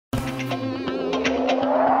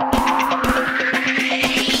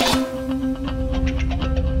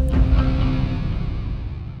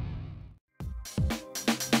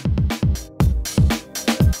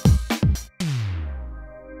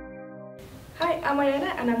Hi, I'm Iona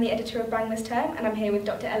and I'm the editor of Bang this term, and I'm here with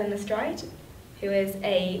Dr Eleanor Stride, who is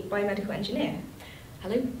a biomedical engineer.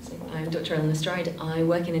 Hello, I'm Dr Eleanor Stride. I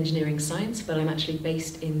work in engineering science, but I'm actually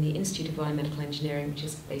based in the Institute of Biomedical Engineering, which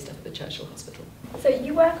is based up at the Churchill Hospital. So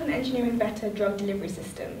you work on engineering better drug delivery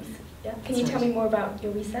systems. Yeah. Can you tell me more about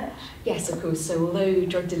your research? Yes, of course. So although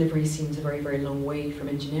drug delivery seems a very, very long way from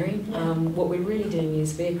engineering, what we're really doing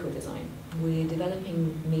is vehicle design. We're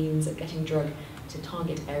developing means of getting drug to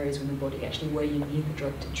target areas within the body, actually where you need the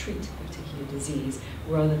drug to treat a particular disease,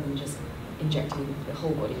 rather than just injecting it into the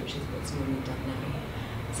whole body, which is what's normally done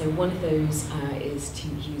now. So one of those is to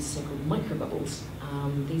use so-called microbubbles.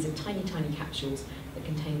 These are tiny, tiny capsules that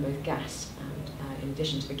contain both gas and, in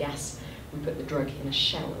addition to the gas, we put the drug in a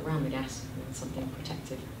shell around the gas with something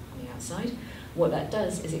protective on the outside. What that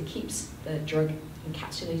does is it keeps the drug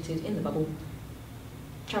encapsulated in the bubble,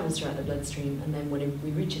 travels throughout the bloodstream, and then when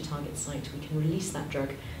we reach a target site, we can release that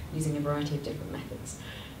drug using a variety of different methods.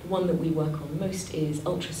 The one that we work on most is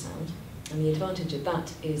ultrasound, and the advantage of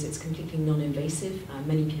that is it's completely non-invasive.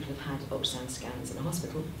 Many people have had ultrasound scans in a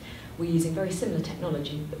hospital. We're using very similar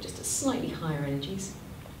technology, but just at slightly higher energies.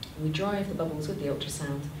 We drive the bubbles with the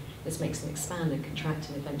ultrasound. This makes them expand and contract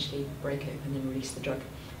and eventually break open and release the drug.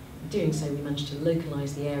 In doing so, we manage to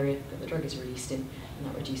localise the area that the drug is released in, and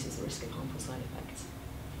that reduces the risk of harmful side effects.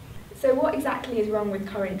 So what exactly is wrong with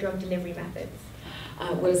current drug delivery methods?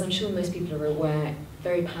 Well, as I'm sure most people are aware,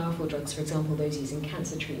 very powerful drugs, for example those used in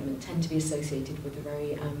cancer treatment, tend to be associated with the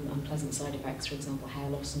very unpleasant side effects, for example hair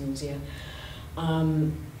loss, nausea.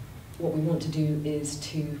 What we want to do is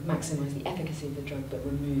to maximise the efficacy of the drug but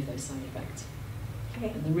remove those side effects. Okay.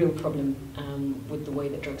 And the real problem with the way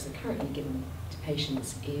that drugs are currently given to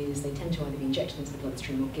patients is they tend to either be injected into the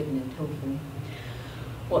bloodstream or given in pill form.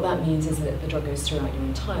 What that means is that the drug goes throughout your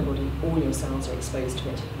entire body, all your cells are exposed to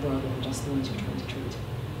it, rather than just the ones you're trying to treat.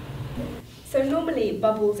 So normally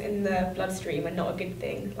bubbles in the bloodstream are not a good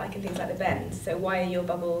thing, like in things like the bends, so why are your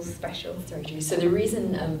bubbles special? Very true. So the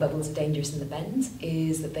reason bubbles are dangerous in the bends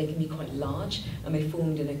is that they can be quite large and they're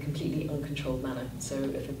formed in a completely uncontrolled manner. So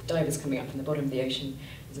if a diver's coming up from the bottom of the ocean,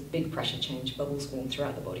 there's a big pressure change, bubbles form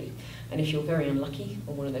throughout the body. And if you're very unlucky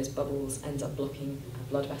and one of those bubbles ends up blocking a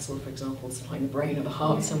blood vessel, for example, supplying the brain or the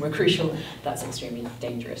heart somewhere crucial, that's extremely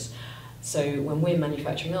dangerous. So when we're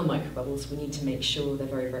manufacturing our microbubbles, we need to make sure they're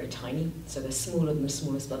very, very tiny. So they're smaller than the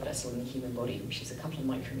smallest blood vessel in the human body, which is a couple of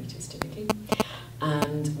micrometers typically.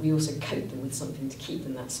 And we also coat them with something to keep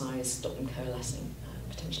them that size, stop them coalescing,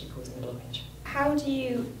 potentially causing a blockage. How do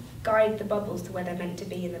you guide the bubbles to where they're meant to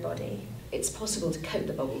be in the body? It's possible to coat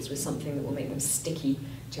the bubbles with something that will make them sticky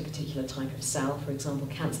to a particular type of cell. For example,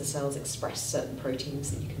 cancer cells express certain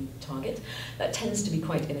proteins that you can target. That tends to be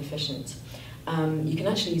quite inefficient. You can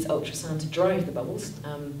actually use ultrasound to drive the bubbles.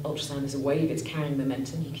 Ultrasound is a wave, it's carrying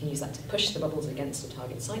momentum. You can use that to push the bubbles against a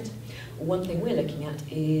target site. One thing we're looking at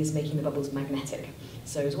is making the bubbles magnetic.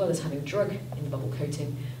 So as well as having drug in the bubble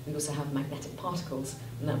coating, we also have magnetic particles,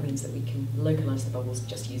 and that means that we can localise the bubbles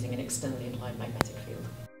just using an externally applied magnetic field.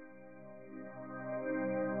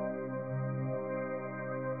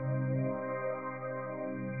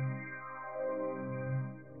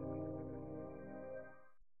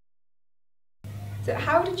 So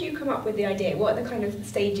how did you come up with the idea? What are the kind of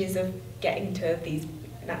stages of getting to these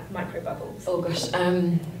microbubbles? Oh gosh,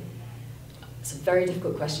 it's a very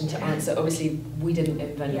difficult question to answer. Obviously, we didn't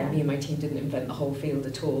invent, me and my team didn't invent the whole field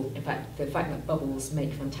at all. In fact, the fact that bubbles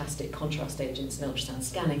make fantastic contrast agents in ultrasound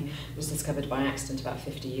scanning was discovered by accident about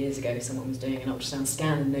 50 years ago. Someone was doing an ultrasound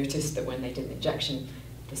scan and noticed that when they did an injection,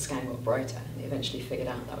 the scan got brighter, and they eventually figured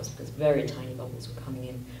out that was because very tiny bubbles were coming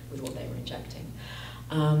in with what they were injecting.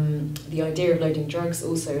 The idea of loading drugs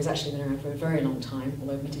also has actually been around for a very long time,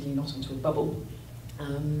 although admittedly not onto a bubble.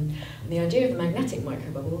 The idea of the magnetic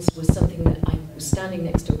microbubbles was something that I was standing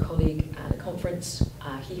next to a colleague at a conference.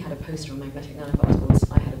 He had a poster on magnetic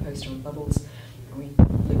nanoparticles, I had a poster on bubbles, and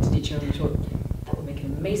we looked at each other and thought, that would make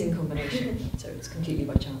an amazing combination. So it's completely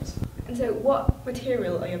by chance. And so what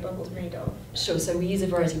material are your bubbles made of? Sure, so we use a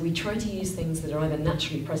variety. We try to use things that are either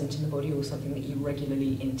naturally present in the body or something that you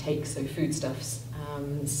regularly intake, so foodstuffs.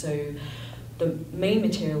 So the main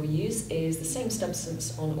material we use is the same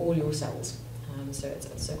substance on all your cells. So it's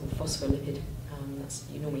a so-called phospholipid.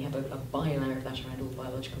 You normally have a bilayer of that around all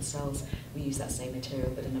biological cells. We use that same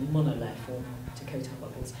material but in a monolayer form to coat our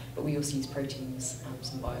bubbles. But we also use proteins,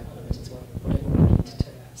 some biopolymers as well, whatever we need to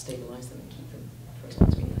stabilise them and keep them for as long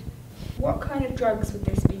as we need. What kind of drugs would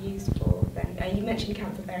this be used for then? You mentioned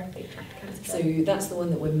cancer therapy, cancer drugs. So that's the one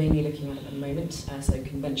that we're mainly looking at the moment. So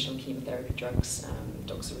conventional chemotherapy drugs,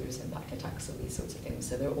 doxorubicin, paclitaxel, all these sorts of things.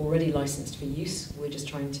 So they're already licensed for use. We're just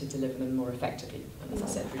trying to deliver them more effectively, and as I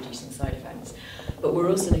said, reducing side effects. But we're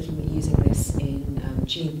also looking at using this in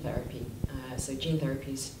gene therapy. So gene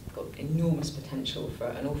therapy's got enormous potential for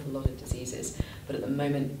an awful lot of diseases, but at the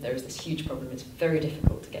moment there is this huge problem. It's very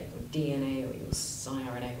difficult to get your DNA or your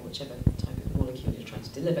siRNA or whichever type of molecule you're trying to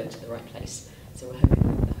deliver to the right place. So we're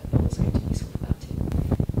hoping that bubbles are going to be useful for that too.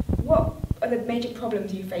 What are the major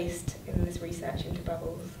problems you faced in this research into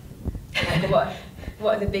bubbles? Like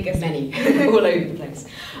what are the biggest? Many, all over the place.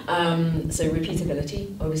 So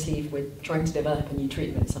repeatability. Obviously, if we're trying to develop a new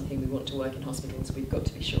treatment, something we want to work in hospitals, we've got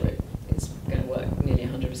to be sure it's going to work nearly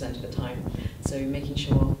 100% of the time. So making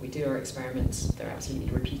sure we do our experiments, they're absolutely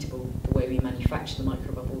repeatable. The way we manufacture the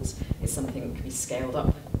microbubbles is something that can be scaled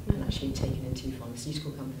up and actually taken into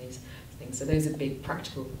pharmaceutical companies. So those are big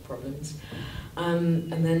practical problems.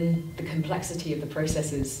 And then the complexity of the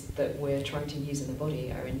processes that we're trying to use in the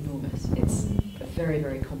body are enormous. It's a very,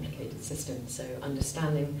 very complicated system. So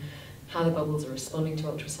understanding how the bubbles are responding to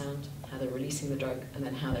ultrasound, how they're releasing the drug, and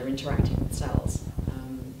then how they're interacting with cells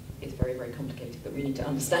is very, very complicated. But we need to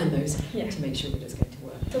understand those to make sure that it's going to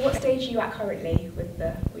work. So what stage are you at currently with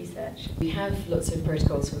the research? We have lots of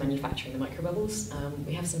protocols for manufacturing the microbubbles.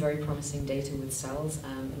 We have some very promising data with cells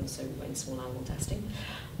and also in small animal testing.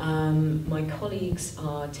 My colleagues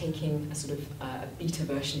are taking a sort of a beta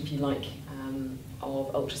version, if you like,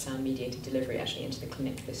 of ultrasound-mediated delivery actually into the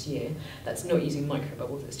clinic this year. That's not using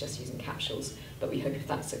microbubbles, it's just using capsules, but we hope if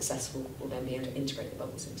that's successful, we'll then be able to integrate the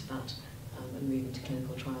bubbles into that and move into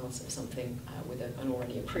clinical trials of something with an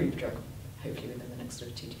already approved drug, hopefully within the next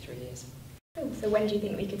sort of 2 to 3 years. So when do you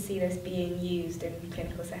think we could see this being used in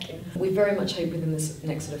clinical settings? We very much hope within this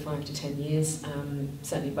next sort of 5 to 10 years,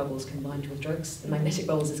 certainly bubbles combined with drugs. The magnetic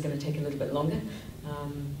bubbles is going to take a little bit longer,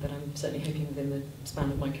 but I'm certainly hoping within the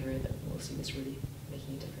span of my career that we'll see this really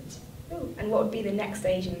making a difference. Oh, and what would be the next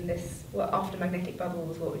stage in this? What after magnetic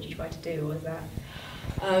bubbles, what would you try to do? Or is that?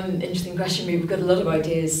 Interesting question. We've got a lot of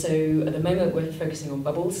ideas. So at the moment we're focusing on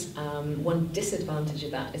bubbles. One disadvantage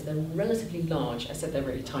of that is they're relatively large. I said they're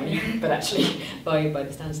really tiny, but actually by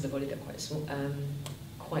the standards of the body they're quite small,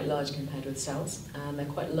 quite large compared with cells, and they're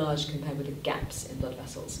quite large compared with the gaps in blood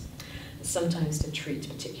vessels. Sometimes to treat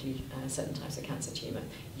particularly certain types of cancer tumour,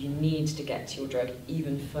 you need to get your drug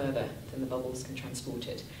even further than the bubbles can transport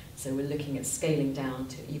it. So we're looking at scaling down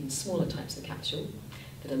to even smaller types of capsule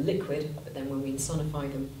that are liquid, but then when we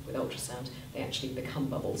insonify them with ultrasound, they actually become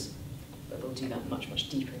bubbles. But they'll do that much, much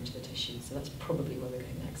deeper into the tissue. So that's probably where we're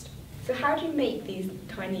going next. So how do you make these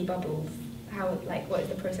tiny bubbles? What is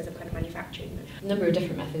the process of kind of manufacturing them? A number of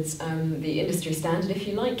different methods. The industry standard, if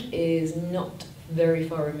you like, is not very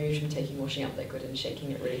far removed from taking washing up liquid and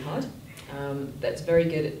shaking it really hard. That's very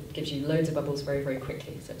good. It gives you loads of bubbles very, very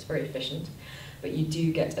quickly, so it's very efficient. But you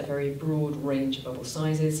do get a very broad range of bubble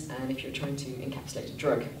sizes, and if you're trying to encapsulate a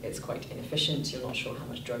drug, it's quite inefficient. You're not sure how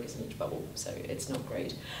much drug is in each bubble, so it's not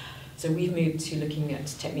great. So we've moved to looking at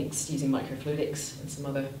techniques using microfluidics and some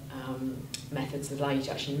other methods that allow you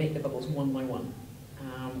to actually make the bubbles one by one,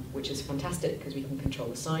 which is fantastic because we can control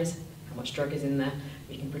the size, how much drug is in there,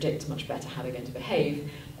 we can predict much better how they're going to behave.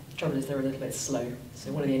 The trouble is they're a little bit slow,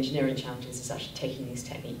 so one of the engineering challenges is actually taking these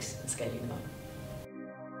techniques and scaling them up.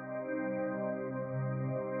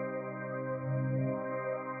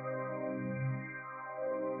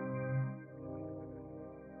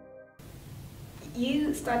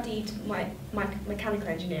 You studied mechanical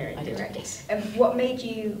engineering, I did, correct? yes. What made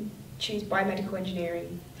you choose biomedical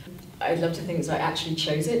engineering? I'd love to think that I actually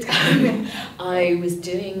chose it. I was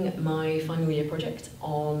doing my final year project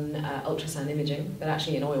on ultrasound imaging, but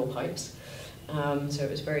actually in oil pipes. So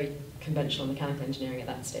it was very conventional mechanical engineering at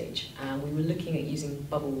that stage. And we were looking at using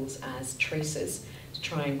bubbles as tracers to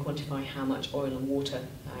try and quantify how much oil and water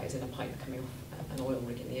is in a pipe coming off an oil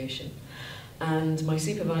rig in the ocean. And my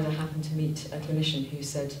supervisor happened to meet a clinician who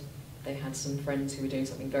said they had some friends who were doing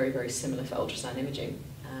something very, very similar for ultrasound imaging,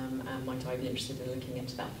 and might I be interested in looking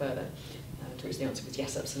into that further? To which the answer was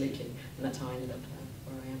yes, absolutely, and that's how I ended up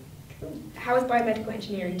where I am. Cool. How is biomedical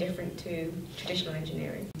engineering different to traditional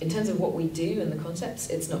engineering? In terms of what we do and the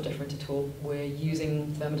concepts, it's not different at all. We're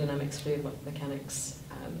using thermodynamics, fluid mechanics,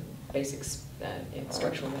 basics,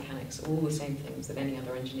 structural mechanics, all the same things that any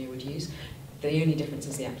other engineer would use. The only difference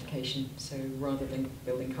is the application. So rather than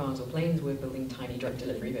building cars or planes, we're building tiny drug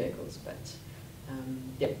delivery vehicles. But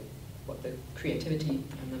what the creativity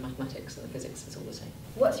and the mathematics and the physics is all the same.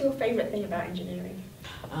 What's your favourite thing about engineering?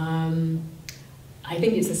 I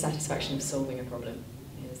think it's the satisfaction of solving a problem.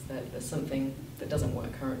 Is that there's something that doesn't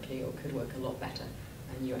work currently or could work a lot better,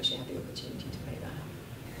 and you actually have the opportunity to make that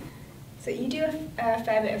happen. So you do a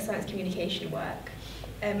fair bit of science communication work.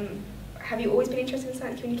 Have you always been interested in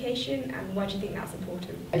science communication, and why do you think that's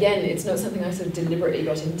important? Again, it's not something I sort of deliberately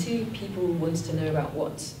got into. People wanted to know about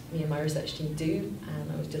what me and my research team do,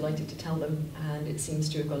 and I was delighted to tell them, and it seems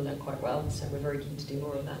to have gone down quite well, so we're very keen to do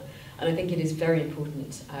more of that. And I think it is very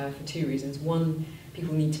important for two reasons. One,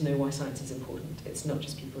 people need to know why science is important. It's not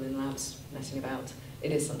just people in labs messing about.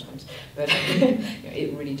 It is sometimes, but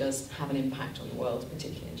it really does have an impact on the world,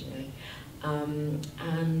 particularly engineering.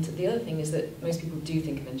 And the other thing is that most people do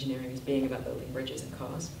think of engineering as being about building bridges and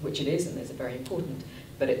cars, which it is, and those are very important,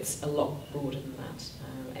 but it's a lot broader than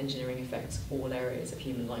that. Engineering affects all areas of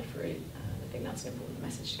human life, really, and I think that's an important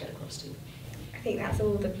message to get across to. I think that's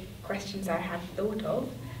all the questions I had thought of,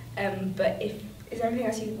 but is there anything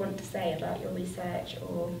else you want to say about your research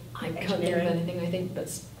or I can't think of anything. I think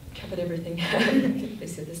that's covered everything at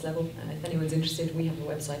this level. If anyone's interested, we have a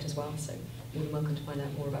website as well, so you're welcome to find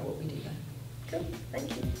out more about what we do there. Cool, thank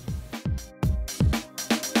you.